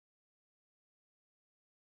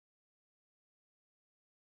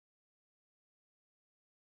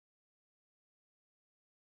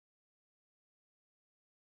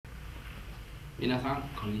皆さん、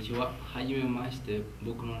こんにちは。はじめまして。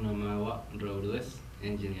僕の名前はラウルです。エ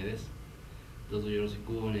ンジニアです。どうぞよろし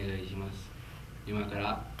くお願いします。今か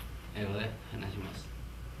ら英語で話します。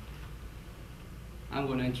I'm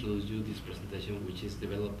going to introduce you this presentation, which is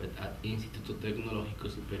developed at Instituto Tecnológico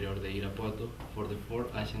Superior de Irapuato for the 4th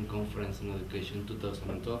Asian Conference on Education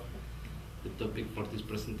 2012. The topic for this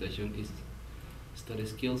presentation is Study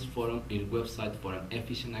Skills Forum in Website for an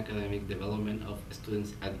Efficient Academic Development of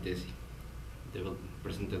Students at ITESI.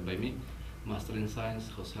 Presented by me, Master in Science,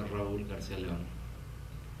 Jose Raúl García León.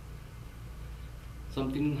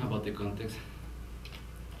 Something about the context.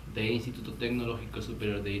 The Instituto Tecnológico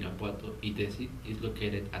Superior de Irapuato, ITESI, is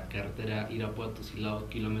located at Carretera Irapuato-Silao,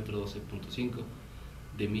 kilómetro 12.5.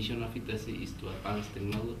 The mission of ITESI is to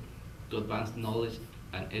advance knowledge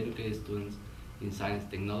and educate students in science,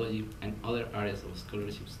 technology, and other areas of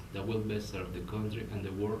scholarships that will best serve the country and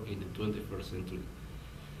the world in the 21st century.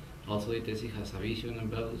 Also, ITESI has a vision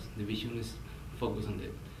and values. The vision is focused on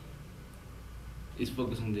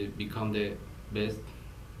become the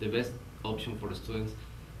best option for the students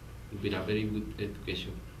with a very good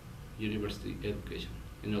education, university education.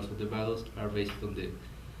 And also the values are based on the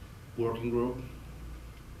working group,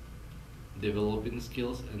 developing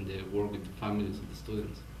skills, and the work with the families of the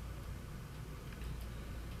students.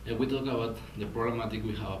 And we talk about the problematic.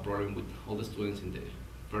 We have a problem with all the students in the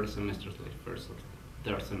first semester, like first or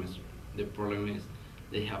third semester. The problem is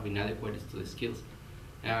they have inadequate study skills,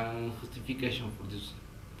 and justification for this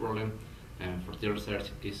problem and for the research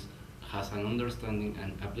has an understanding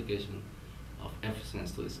and application of efficient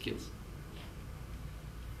study skills.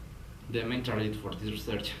 The main target for this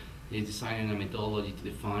research is designing a methodology to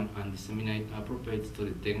define and disseminate appropriate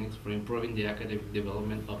study techniques for improving the academic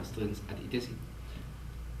development of students at ITESI.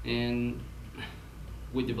 And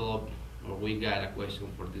we got a question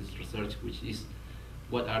for this research, which is,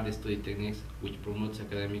 what are the study techniques which promotes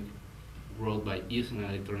academic growth by using an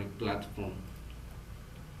electronic platform?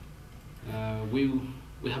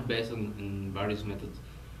 We have based on various methods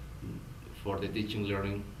for the teaching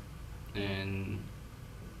learning, and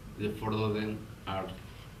the four of them are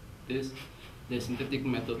the synthetic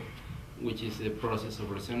method, which is the process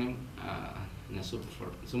of reasoning, and a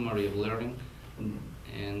summary of learning,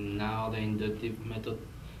 and now the inductive method,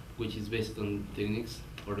 which is based on techniques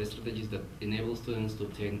or the strategies that enable students to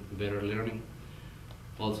obtain better learning.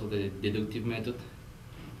 Also the deductive method.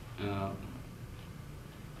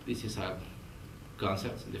 This is a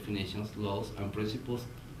concepts, definitions, laws, and principles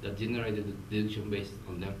that generate the deduction based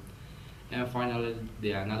on them. And finally,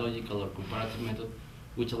 the analogical or comparative method,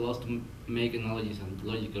 which allows to make analogies and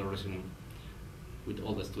logical reasoning with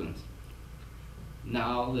all the students.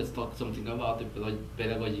 Now let's talk something about the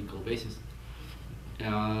pedagogical basis.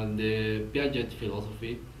 The Piaget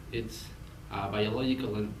philosophy, it's a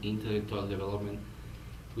biological and intellectual development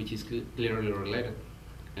which is clearly related,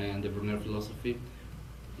 and the Brunner philosophy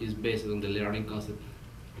is based on the learning concept,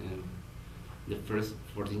 the first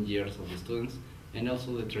 14 years of the students, and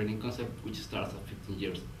also the training concept, which starts at 15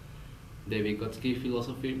 years. The Vygotsky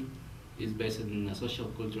philosophy is based on a social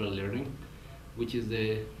cultural learning, which is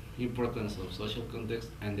the importance of social context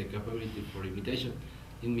and the capability for imitation.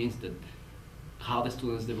 It means that how the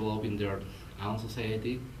students develop in their own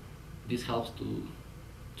society, this helps to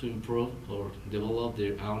improve or develop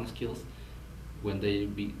their own skills when they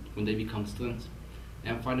become students.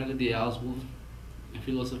 And finally, the Ausubel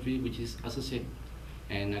philosophy, which is associate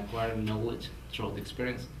and acquire knowledge through the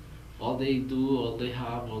experience. All they do, all they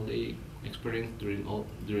have, all they experience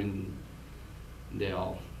during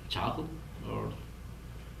their childhood or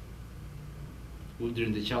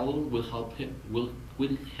during the childhood will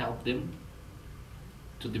help them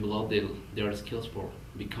to develop their skills for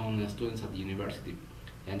becoming students at the university.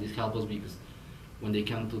 And this helps us because when they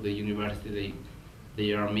come to the university,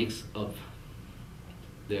 they are a mix of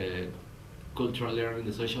the cultural learning,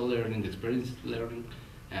 the social learning, the experience learning,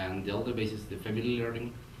 and the other basis, the family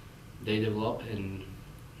learning. They develop and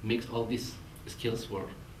mix all these skills for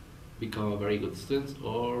become a very good students,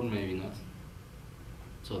 or maybe not.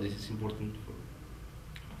 So this is important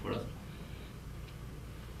for us.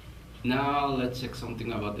 Now let's check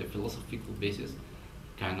something about the philosophical basis,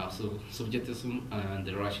 kind of subjectivism and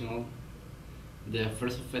the rational. The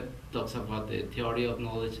first of it talks about the theory of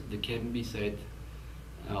knowledge that can be said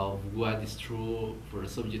of what is true for a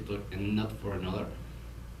subject and not for another.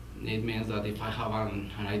 It means that if I have an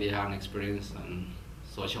idea, an experience, and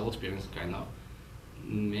social experience, kind of,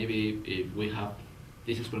 maybe if we have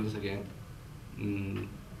this experience again,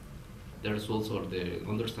 the results or the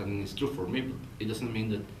understanding is true for me, but it doesn't mean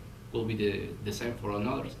that will be the same for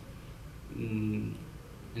others. And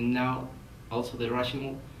now also the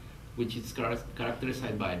rational which is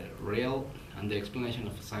characterized by the real and the explanation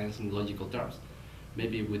of science in logical terms.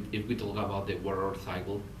 Maybe if we talk about the Warren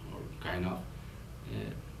cycle, or kind of,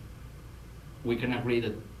 we can agree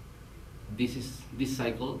that this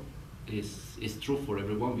cycle is true for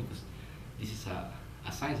everyone, because this is a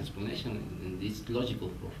science explanation, and it's logical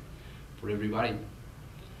for everybody.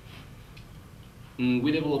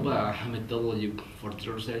 We develop a methodology for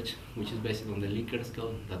the research, which is based on the Likert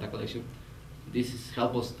scale data collection. This is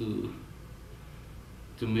help us to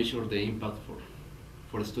measure the impact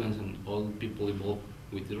for the students and all people involved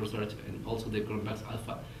with the research, and also the Cronbach's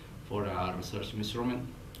alpha for a research measurement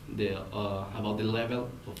about the level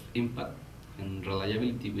of impact and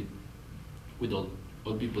reliability with all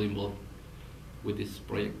people involved with this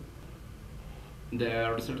project.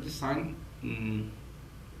 The research design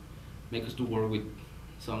make us to work with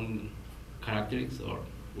some characteristics, or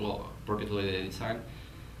well, particularly the design.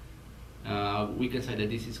 We can say that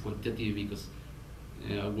this is quantitative because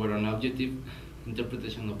where an objective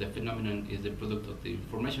interpretation of the phenomenon is the product of the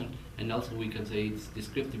information, and also we can say it's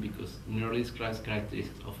descriptive because merely describes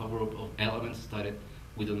characteristics of a group of elements studied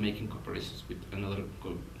without making comparisons with another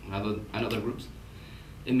groups.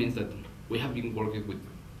 It means that we have been working with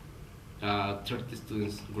 30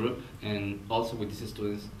 students group, and also with these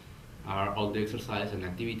students are all the exercises and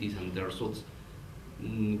activities and the results.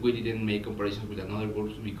 We didn't make comparisons with another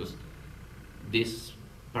groups because this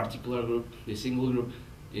particular group, the single group,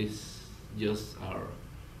 is just our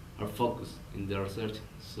focus in the research.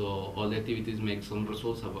 So all the activities make some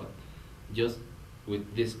results about just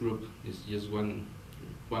with this group is just one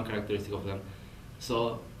characteristic of them.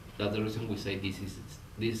 So that's the reason we say this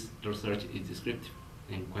research is descriptive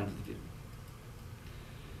and quantitative.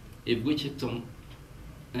 If we check some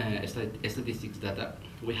statistics data,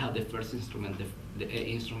 we have the first instrument, the A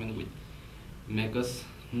instrument, which make us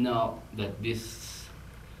know that this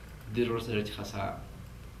research has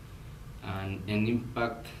an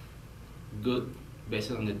impact good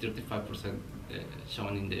based on the 35%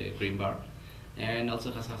 shown in the green bar, and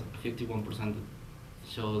also has a 51% that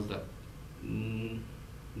shows that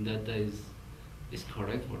data is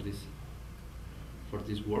correct for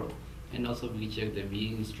this work. And also we check the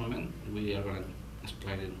B instrument, we are going to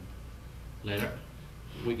explain it later.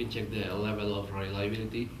 We can check the level of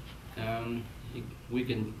reliability. We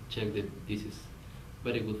can check that this is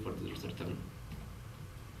very good for the research.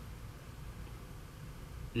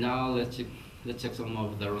 Now let's check some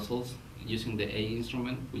of the results using the A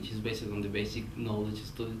instrument, which is based on the basic knowledge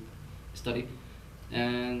study.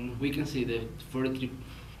 And we can see that 43%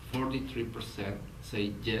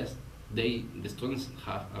 say yes, the students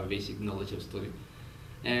have a basic knowledge of study,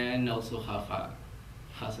 and also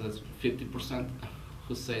has a 50%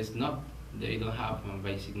 who says no, they don't have a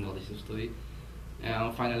basic knowledge of study.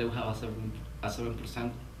 And finally we have a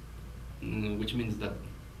 7%, which means that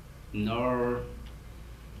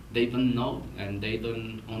they don't know and they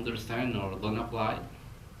don't understand or don't apply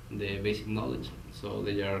the basic knowledge, so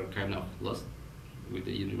they are kind of lost with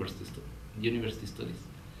the university studies.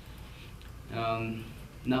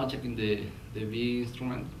 Now checking the B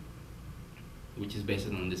instrument, which is based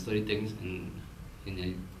on the study techniques and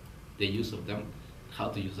the use of them, how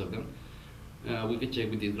to use of them. We can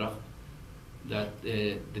check with this graph that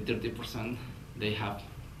the 30% they have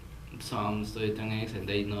some study techniques and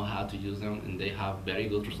they know how to use them and they have very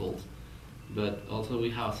good results. But also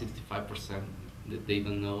we have 65% that they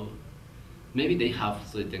don't know. Maybe they have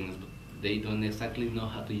study techniques, but they don't exactly know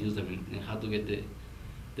how to use them and how to get the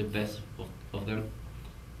best of them.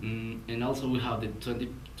 And also we have the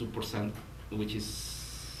 22%, which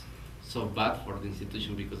is so bad for the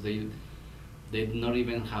institution because they not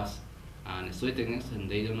even have study techniques and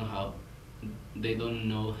they don't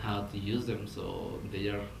know how to use them, so they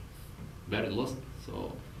are very lost.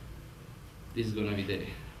 So this is gonna be the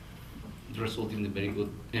result in the very good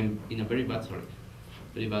and in a very bad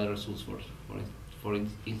results for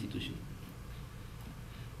institution.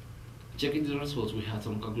 Checking the results, we had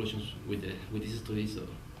some conclusions with this study. So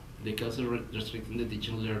the causes restricting the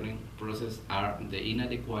teaching learning process are the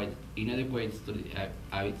inadequate study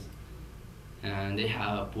habits, and they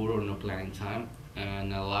have poor or no planning time,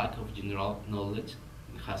 and a lack of general knowledge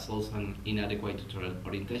has also an inadequate tutorial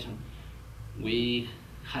orientation. We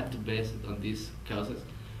had to base it on these causes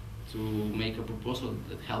to make a proposal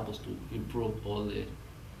that help us to improve all the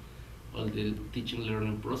teaching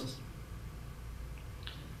learning process.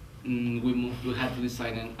 We had to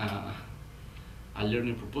design a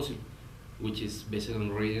learning proposal, which is based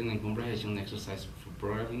on reading and comprehension exercise for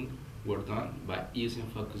programming were done by using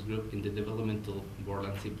focus group in the developmental board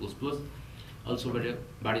and C++. Also,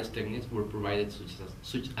 various techniques were provided,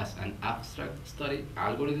 such as an abstract study,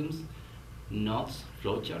 algorithms, notes,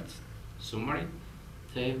 flowcharts, summary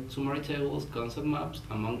tables, concept maps,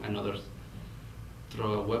 among others,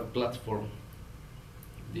 through a web platform.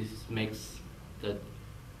 This makes that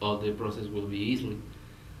all the process will be easily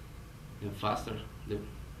and faster.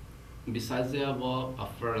 Besides the above,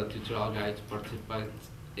 offer a tutorial guide to participants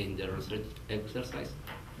in the research exercise,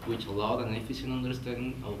 which allowed an efficient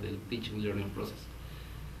understanding of the teaching learning process.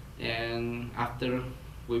 And after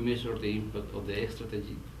we measured the impact of the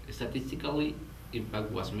strategy, statistically,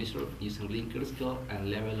 impact was measured using Likert scale and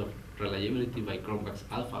level of reliability by Cronbach's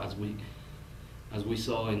alpha, as we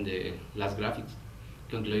saw in the last graphics,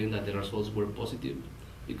 concluding that the results were positive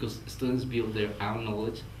because students build their own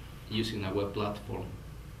knowledge using a web platform.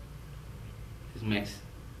 This makes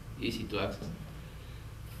easy to access.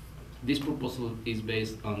 This proposal is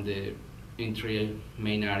based on in three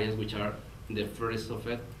main areas, which are the first of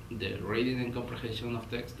it, the reading and comprehension of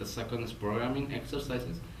text, the second is programming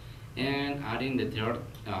exercises, and adding the third,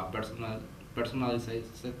 personalized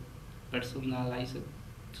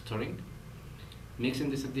tutoring. Mixing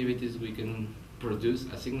these activities, we can produce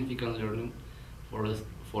a significant learning for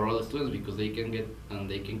all the students because they can get and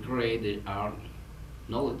they can create their own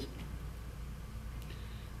knowledge.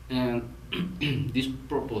 And this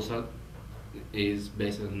proposal is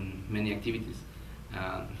based on many activities.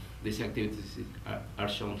 These activities are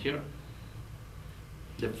shown here.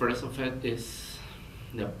 The first of it is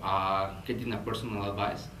getting a personal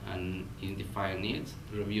advice and identifying needs,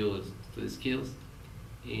 review study skills,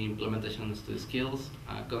 implementation of study skills,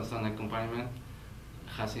 constant accompaniment,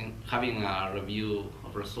 having a review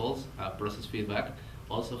of results, process feedback,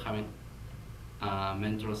 also having a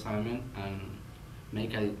mentor assignment, and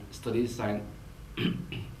make a study design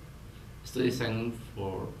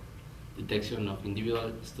for detection of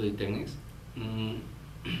individual study techniques,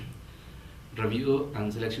 review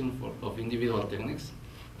and selection of individual techniques,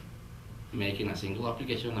 making a single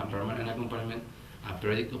application, a permanent accompaniment, a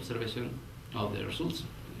periodic observation of the results.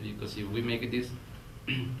 Because if we make this,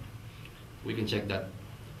 we can check that.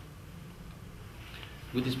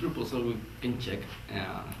 With this proposal, we can check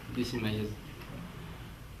these images,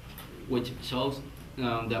 which shows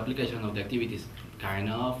the application of the activities, kind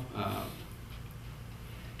of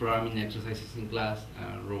programming exercises in class,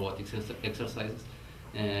 robotics exercises,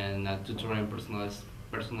 and tutoring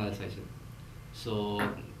personalization. So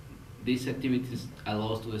these activities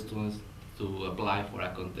allows to the students to apply for a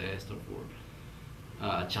contest or for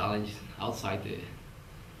a challenge outside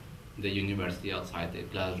the university, outside the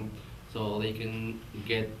classroom, so they can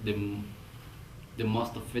get the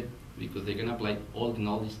most of it, because they can apply all the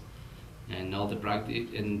knowledge and all the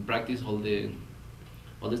practice all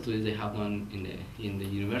the studies they have done in the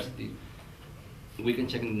university. We can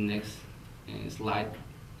check in the next slide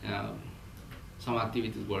some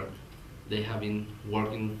activities where they have been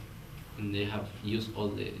working and they have used all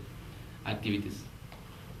the activities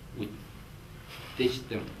we teach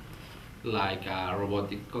them, like a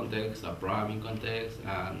robotic context, a programming context,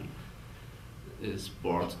 and a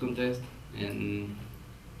sports contest, and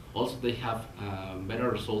also they have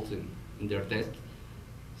better results in their tests,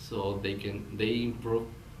 so they improve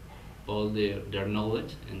all their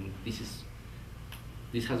knowledge, and this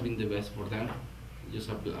has been the best for them, just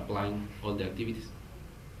applying all the activities.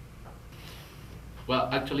 Well,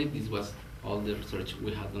 actually, this was all the research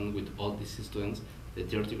we had done with all these students, the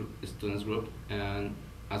 30 students group, and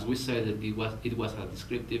as we said, that it was a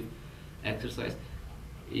descriptive exercise.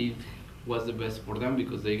 It was the best for them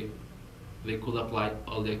because they could apply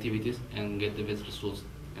all the activities and get the best results,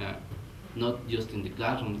 not just in the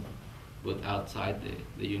classroom, but outside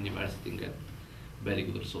the university, and get very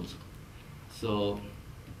good results. So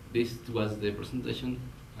this was the presentation.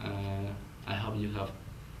 I hope you have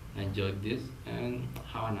enjoyed this, and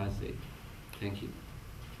have a nice day. Thank you.